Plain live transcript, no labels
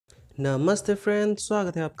नमस्ते फ्रेंड्स,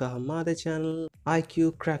 स्वागत है आपका हमारे चैनल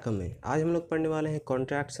IQ क्रैकर में। आज हम लोग पढ़ने वाले हैं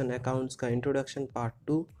कॉन्ट्रैक्ट्स एंड अकाउंट्स का इंट्रोडक्शन पार्ट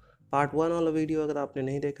 2। पार्ट 1 वाला वीडियो अगर आपने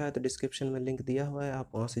नहीं देखा है तो डिस्क्रिप्शन में लिंक दिया हुआ है, आप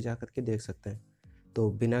वहां से जा करके देख सकते हैं। तो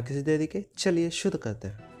बिना किसी देरी के चलिए शुरू करते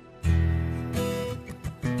हैं।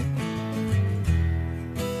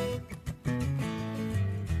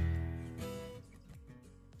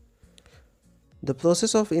 The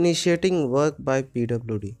process of initiating work by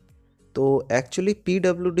PWD। तो एक्चुअली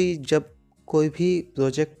PWD जब कोई भी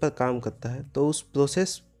प्रोजेक्ट पर काम करता है तो उस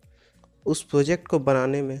प्रोजेक्ट को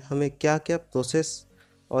बनाने में हमें क्या क्या प्रोसेस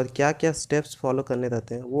और क्या क्या स्टेप्स फॉलो करने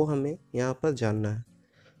रहते हैं वो हमें यहाँ पर जानना है।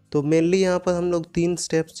 तो मेनली यहाँ पर हम लोग 3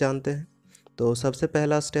 स्टेप्स जानते हैं। तो सबसे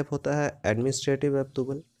पहला स्टेप होता है एडमिनिस्ट्रेटिव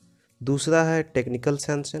अप्रूवल, दूसरा है टेक्निकल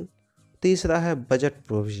सैंक्शन, तीसरा है बजट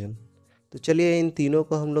प्रोविज़न। तो चलिए इन तीनों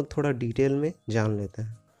को हम लोग थोड़ा डिटेल में जान लेते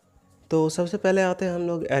हैं। तो सबसे पहले आते हैं हम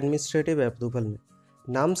लोग एडमिनिस्ट्रेटिव अप्रूवल में।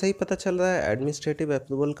 नाम से ही पता चल रहा है एडमिनिस्ट्रेटिव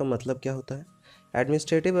अप्रूवल का मतलब क्या होता है।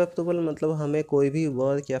 एडमिनिस्ट्रेटिव अप्रूवल मतलब हमें कोई भी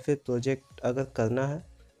वर्क या फिर प्रोजेक्ट अगर करना है,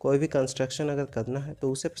 कोई भी कंस्ट्रक्शन अगर करना है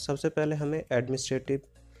तो उसे सबसे पहले हमें एडमिनिस्ट्रेटिव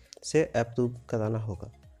से अप्रूव कराना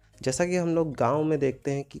होगा। जैसा कि हम लोग गांव में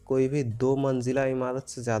देखते हैं कि कोई भी 2 मंजिला इमारत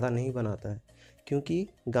से ज़्यादा नहीं बनाता है, क्योंकि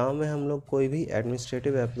गांव में हम लोग कोई भी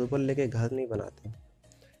एडमिनिस्ट्रेटिव अप्रूवल लेके घर नहीं बनाते।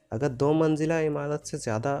 अगर 2 मंजिला इमारत से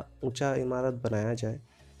ज़्यादा ऊंचा इमारत बनाया जाए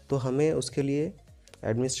तो हमें उसके लिए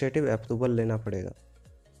एडमिनिस्ट्रेटिव अप्रूवल लेना पड़ेगा,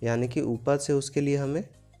 यानी कि ऊपर से उसके लिए हमें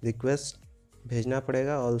रिक्वेस्ट भेजना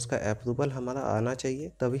पड़ेगा और उसका अप्रूवल हमारा आना चाहिए,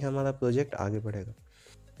 तभी हमारा प्रोजेक्ट आगे बढ़ेगा।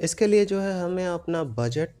 इसके लिए जो है हमें अपना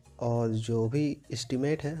बजट और जो भी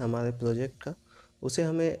एस्टिमेट है हमारे प्रोजेक्ट का, उसे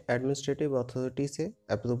हमें एडमिनिस्ट्रेटिव अथॉरिटी से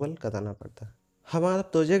अप्रूवल कराना पड़ता है। हमारा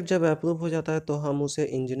प्रोजेक्ट जब अप्रूव हो जाता है तो हम उसे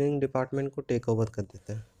इंजीनियरिंग डिपार्टमेंट को टेक ओवर कर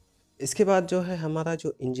देते हैं। इसके बाद जो है हमारा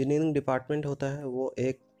जो इंजीनियरिंग डिपार्टमेंट होता है वो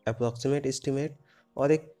एक अप्रॉक्सीमेट एस्टिमेट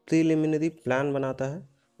और एक प्रीलिमिनरी प्लान बनाता है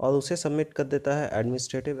और उसे सबमिट कर देता है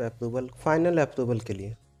एडमिनिस्ट्रेटिव अप्रूवल, फाइनल अप्रूवल के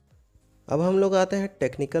लिए। अब हम लोग आते हैं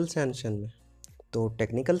टेक्निकल सैंक्शन में। तो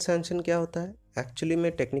टेक्निकल सैंक्शन क्या होता है? एक्चुअली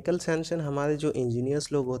में टेक्निकल सैंक्शन हमारे जो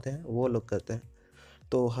इंजीनियर्स लोग होते हैं वो लोग करते हैं।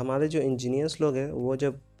 तो हमारे जो इंजीनियर्स लोग हैं वो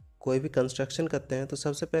जब कोई भी कंस्ट्रक्शन करते हैं तो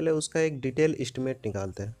सबसे पहले उसका एक डिटेल एस्टिमेट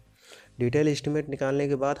निकालते हैं। डिटेल एस्टिमेट निकालने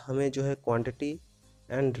के बाद हमें जो है क्वांटिटी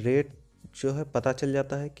एंड रेट जो है पता चल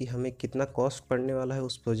जाता है कि हमें कितना कॉस्ट पड़ने वाला है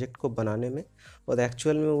उस प्रोजेक्ट को बनाने में, और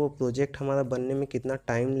एक्चुअल में वो प्रोजेक्ट हमारा बनने में कितना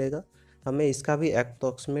टाइम लेगा, हमें इसका भी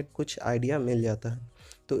अप्रॉक्सीमेट कुछ आइडिया मिल जाता है।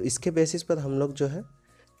 तो इसके बेसिस पर हम लोग जो है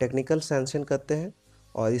टेक्निकल सैंक्शन करते हैं,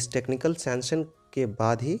 और इस टेक्निकल सैंक्शन के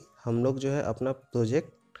बाद ही हम लोग जो है अपना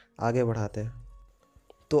प्रोजेक्ट आगे बढ़ाते हैं।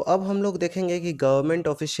 तो अब हम लोग देखेंगे कि गवर्नमेंट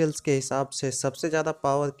ऑफिशियल्स के हिसाब से सबसे ज़्यादा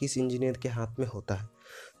पावर किस इंजीनियर के हाथ में होता है।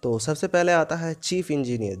 तो सबसे पहले आता है चीफ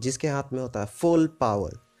इंजीनियर, जिसके हाथ में होता है फुल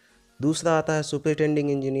पावर। दूसरा आता है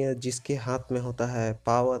सुपरिटेंडिंग इंजीनियर, जिसके हाथ में होता है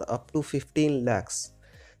power up to 15 lakhs,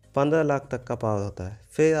 15 lakh तक का पावर होता है।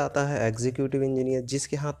 फिर आता है एग्जीक्यूटिव इंजीनियर,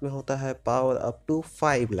 जिसके हाथ में होता है पावर अप टू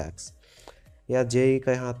 5 लाख्स। या जेई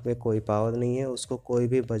के हाथ में कोई पावर नहीं है, उसको कोई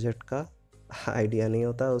भी बजट का आइडिया नहीं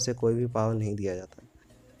होता, उसे कोई भी पावर नहीं दिया जाता।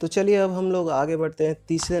 तो चलिए अब हम लोग आगे बढ़ते हैं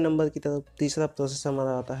तीसरे नंबर की तरफ। तीसरा प्रोसेस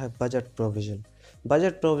हमारा आता है बजट प्रोविज़न।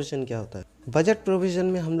 बजट प्रोविज़न क्या होता है? बजट प्रोविज़न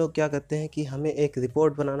में हम लोग क्या करते हैं कि हमें एक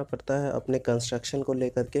रिपोर्ट बनाना पड़ता है अपने कंस्ट्रक्शन को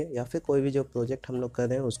लेकर के, या फिर कोई भी जो प्रोजेक्ट हम लोग कर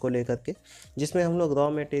रहे हैं उसको लेकर के, जिसमें हम लोग raw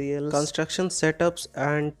material, construction setups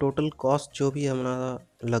and total cost जो भी हमारा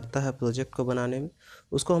लगता है प्रोजेक्ट को बनाने में,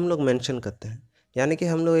 उसको हम लोग मेंशन करते हैं। यानी कि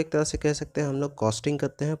हम लोग एक तरह से कह सकते हैं हम लोग कॉस्टिंग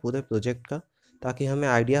करते हैं पूरे प्रोजेक्ट का, ताकि हमें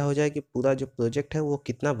आइडिया हो जाए कि पूरा जो प्रोजेक्ट है वो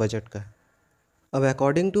कितना बजट का है। अब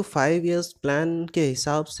अकॉर्डिंग टू 5 इयर्स प्लान के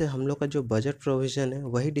हिसाब से हम लोग का जो बजट प्रोविज़न है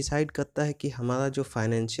वही डिसाइड करता है कि हमारा जो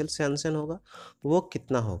फाइनेंशियल सैंक्शन होगा वो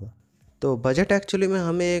कितना होगा। तो बजट एक्चुअली में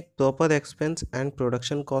हमें एक proper expense and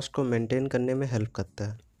production cost को मेंटेन करने में हेल्प करता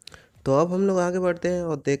है। तो अब हम लोग आगे बढ़ते हैं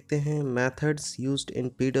और देखते हैं methods used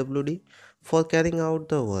in PWD for carrying out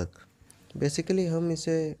the work. Basically हम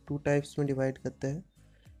इसे 2 टाइप्स में डिवाइड करते हैं।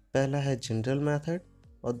 पहला है जनरल मेथड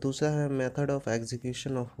और दूसरा है method of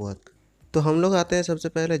execution of work. तो हम लोग आते हैं सबसे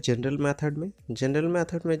पहले जनरल मेथड में। जनरल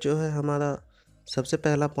मेथड में जो है हमारा सबसे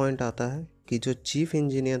पहला पॉइंट आता है कि जो चीफ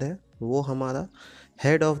इंजीनियर है वो हमारा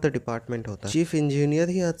हेड ऑफ द डिपार्टमेंट होता है। चीफ इंजीनियर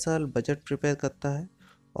ही हर साल बजट प्रिपेयर करता है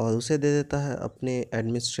और उसे दे देता है अपने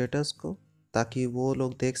एडमिनिस्ट्रेटर्स को, ताकि वो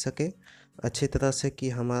लोग देख सके अच्छी तरह से कि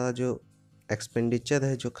हमारा जो एक्सपेंडिचर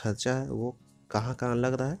है, जो खर्चा है, वो कहाँ कहाँ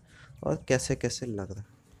लग रहा है और कैसे कैसे लग रहा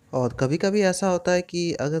है। और कभी कभी ऐसा होता है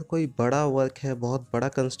कि अगर कोई बड़ा वर्क है, बहुत बड़ा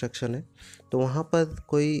कंस्ट्रक्शन है, तो वहाँ पर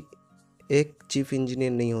कोई एक चीफ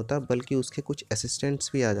इंजीनियर नहीं होता, बल्कि उसके कुछ असिस्टेंट्स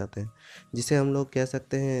भी आ जाते हैं, जिसे हम लोग कह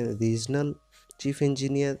सकते हैं रीजनल चीफ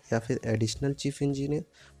इंजीनियर या फिर एडिशनल चीफ इंजीनियर।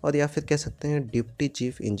 और या फिर कह सकते हैं डिप्टी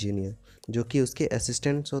चीफ इंजीनियर, जो कि उसके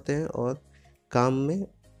असिस्टेंट्स होते हैं और काम में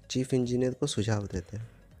चीफ इंजीनियर को सुझाव देते हैं।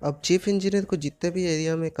 अब चीफ इंजीनियर को जितने भी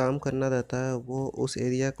एरिया में काम करना रहता है वो उस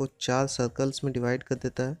एरिया को 4 सर्कल्स में डिवाइड कर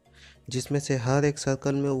देता है, जिसमें से हर एक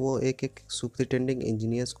सर्कल में वो एक एक सुपरिटेंडिंग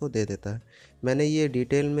इंजीनियर्स को दे देता है। मैंने ये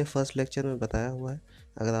डिटेल में फर्स्ट लेक्चर में बताया हुआ है,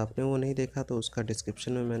 अगर आपने वो नहीं देखा तो उसका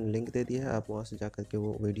डिस्क्रिप्शन में मैंने लिंक दे दिया है, आप वहाँ से जा कर के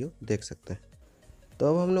वो वीडियो देख सकते हैं। तो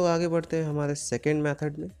अब हम लोग आगे बढ़ते हैं हमारे सेकेंड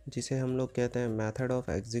मेथड में, जिसे हम लोग कहते हैं method of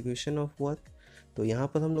execution of work. तो यहाँ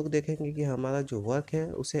पर हम लोग देखेंगे कि हमारा जो वर्क है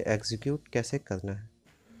उसे एग्जीक्यूट कैसे करना है।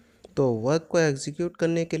 तो वर्क को एग्जीक्यूट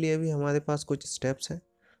करने के लिए भी हमारे पास कुछ स्टेप्स हैं।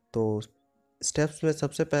 तो स्टेप्स में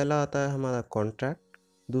सबसे पहला आता है हमारा कॉन्ट्रैक्ट,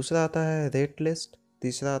 दूसरा आता है रेट लिस्ट,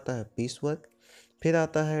 तीसरा आता है पीस वर्क, फिर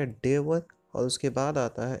आता है डे वर्क और उसके बाद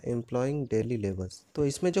आता है एम्प्लॉइंग डेली लेबर्स। तो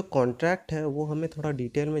इसमें जो कॉन्ट्रैक्ट है वो हमें थोड़ा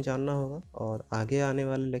डिटेल में जानना होगा और आगे आने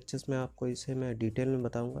वाले लेक्चर्स में आपको इसे मैं डिटेल में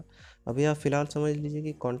बताऊंगा। अभी आप फ़िलहाल समझ लीजिए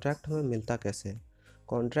कि कॉन्ट्रैक्ट हमें मिलता कैसे है।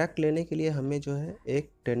 कॉन्ट्रैक्ट लेने के लिए हमें जो है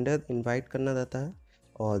एक टेंडर इन्वाइट करना रहता है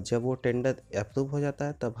और जब वो टेंडर अप्रूव हो जाता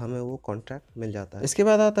है तब हमें वो कॉन्ट्रैक्ट मिल जाता है। इसके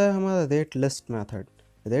बाद आता है हमारा rate list method.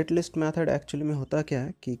 Rate list method actually में होता क्या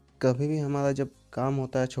है कि कभी भी हमारा जब काम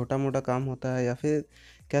होता है, छोटा मोटा काम होता है या फिर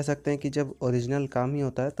कह सकते हैं कि जब ओरिजिनल काम ही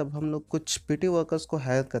होता है, तब हम लोग कुछ पीटी वर्कर्स को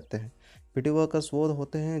हायर करते हैं। पीटी वर्कर्स वो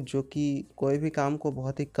होते हैं जो कि कोई भी काम को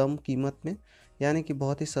बहुत ही कम कीमत में यानी कि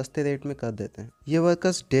बहुत ही सस्ते रेट में कर देते हैं। ये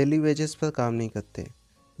वर्कर्स डेली वेजेस पर काम नहीं करते,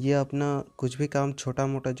 ये अपना कुछ भी काम छोटा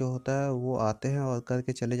मोटा जो होता है वो आते हैं और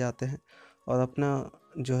करके चले जाते हैं और अपना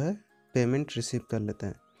जो है पेमेंट रिसीव कर लेते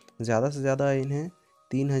हैं। ज़्यादा से ज़्यादा इन्हें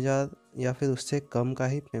 3,000 या फिर उससे कम का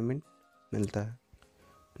ही पेमेंट मिलता है।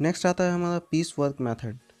 नेक्स्ट आता है हमारा piece work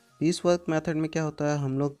method. Piece work method में क्या होता है,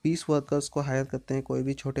 हम लोग पीस वर्कर्स को हायर करते हैं कोई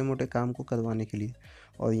भी छोटे मोटे काम को करवाने के लिए,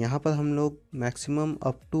 और यहाँ पर हम लोग मैक्सिमम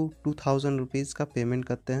अप टू 2,000 रुपीज़ का पेमेंट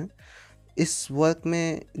करते हैं। इस वर्क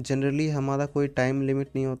में जनरली हमारा कोई टाइम लिमिट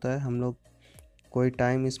नहीं होता है, हम लोग कोई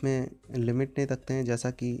टाइम इसमें लिमिट नहीं रखते हैं,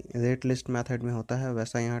 जैसा कि रेट लिस्ट मेथड में होता है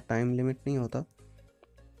वैसा यहाँ टाइम लिमिट नहीं होता।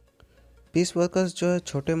 पीस वर्कर्स जो है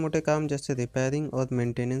छोटे मोटे काम जैसे रिपेयरिंग और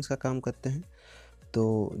मेंटेनेंस का काम करते हैं। तो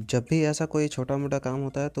जब भी ऐसा कोई छोटा मोटा काम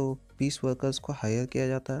होता है तो पीस वर्कर्स को हायर किया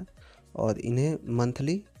जाता है और इन्हें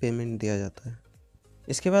मंथली पेमेंट दिया जाता है।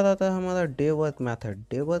 इसके बाद आता है हमारा day work method.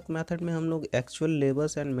 Day work method में हम लोग एक्चुअल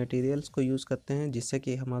लेबर्स एंड मटेरियल्स को यूज़ करते हैं जिससे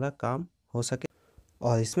कि हमारा काम हो सके,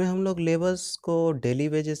 और इसमें हम लोग लेबर्स को डेली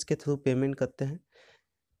वेजेस के थ्रू पेमेंट करते हैं।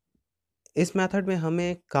 इस मेथड में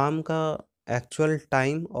हमें काम का एक्चुअल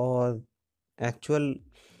टाइम और एक्चुअल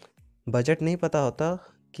बजट नहीं पता होता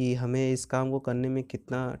कि हमें इस काम को करने में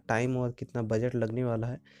कितना टाइम और कितना बजट लगने वाला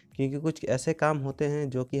है, क्योंकि कुछ ऐसे काम होते हैं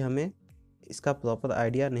जो कि हमें इसका प्रॉपर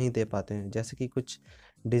आइडिया नहीं दे पाते हैं, जैसे कि कुछ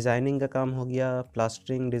डिज़ाइनिंग का काम हो गया,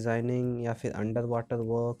 प्लास्टरिंग डिज़ाइनिंग या फिर अंडर वाटर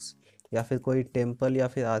वर्क्स, या फिर कोई टेम्पल या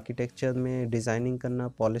फिर आर्किटेक्चर में डिज़ाइनिंग करना,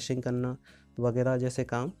 पॉलिशिंग करना वगैरह जैसे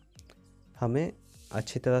काम हमें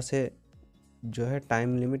अच्छी तरह से जो है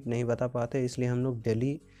टाइम लिमिट नहीं बता पाते, इसलिए हम लोग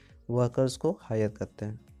डेली वर्कर्स को हायर करते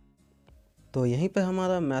हैं। तो यहीं पे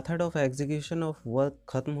हमारा method of execution of work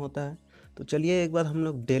ख़त्म होता है। तो चलिए एक बार हम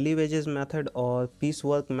लोग डेली वेजेस मेथड और पीस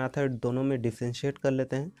वर्क मेथड दोनों में डिफ्रेंशिएट कर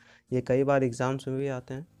लेते हैं, ये कई बार एग्ज़ाम्स में भी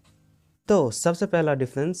आते हैं। तो सबसे पहला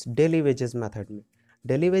डिफरेंस डेली वेजेस मेथड में।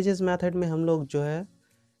 डेली वेजेस मेथड में हम लोग जो है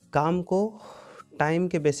काम को टाइम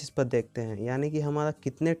के बेसिस पर देखते हैं, यानी कि हमारा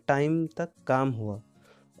कितने टाइम तक काम हुआ,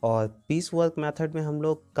 और पीस वर्क मेथड में हम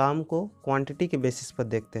लोग काम को क्वांटिटी के बेसिस पर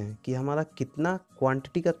देखते हैं कि हमारा कितना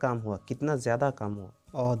क्वांटिटी का काम हुआ, कितना ज़्यादा काम हुआ।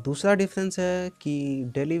 और दूसरा डिफरेंस है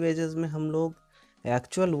कि डेली वेजेस में हम लोग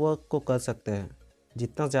एक्चुअल वर्क को कर सकते हैं,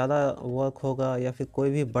 जितना ज़्यादा वर्क होगा या फिर कोई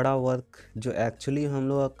भी बड़ा वर्क जो एक्चुअली हम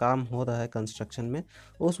लोग का काम हो रहा है कंस्ट्रक्शन में,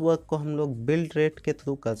 उस वर्क को हम लोग बिल्ड रेट के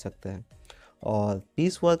थ्रू कर सकते हैं। और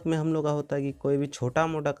पीस वर्क में हम लोग का होता है कि कोई भी छोटा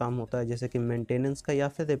मोटा काम होता है जैसे कि मेंटेनेंस का या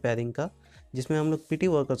फिर रिपेयरिंग का, जिसमें हम लोग पीटी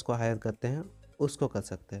वर्कर्स को हायर करते हैं, उसको कर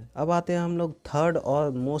सकते हैं। अब आते हैं हम लोग थर्ड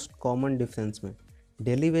और मोस्ट कॉमन डिफरेंस में।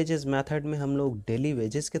 डेली वेजेस मेथड में हम लोग डेली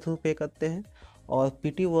वेजेस के थ्रू पे करते हैं, और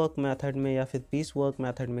पीटी वर्क मेथड में या फिर पीस वर्क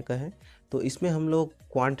मेथड में कहें तो इसमें हम लोग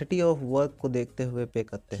क्वांटिटी ऑफ वर्क को देखते हुए पे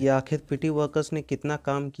करते हैं कि आखिर पीटी वर्कर्स ने कितना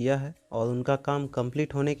काम किया है, और उनका काम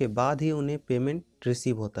कंप्लीट होने के बाद ही उन्हें पेमेंट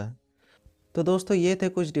रिसीव होता है। तो दोस्तों ये थे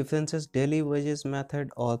कुछ डिफरेंसेस डेली वेजेस मेथड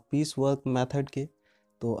और पीस वर्क मेथड के।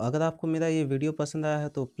 तो अगर आपको मेरा ये वीडियो पसंद आया है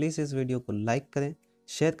तो प्लीज़ इस वीडियो को लाइक करें,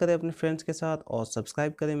 शेयर करें अपने फ्रेंड्स के साथ और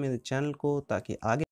सब्सक्राइब करें मेरे चैनल को, ताकि आगे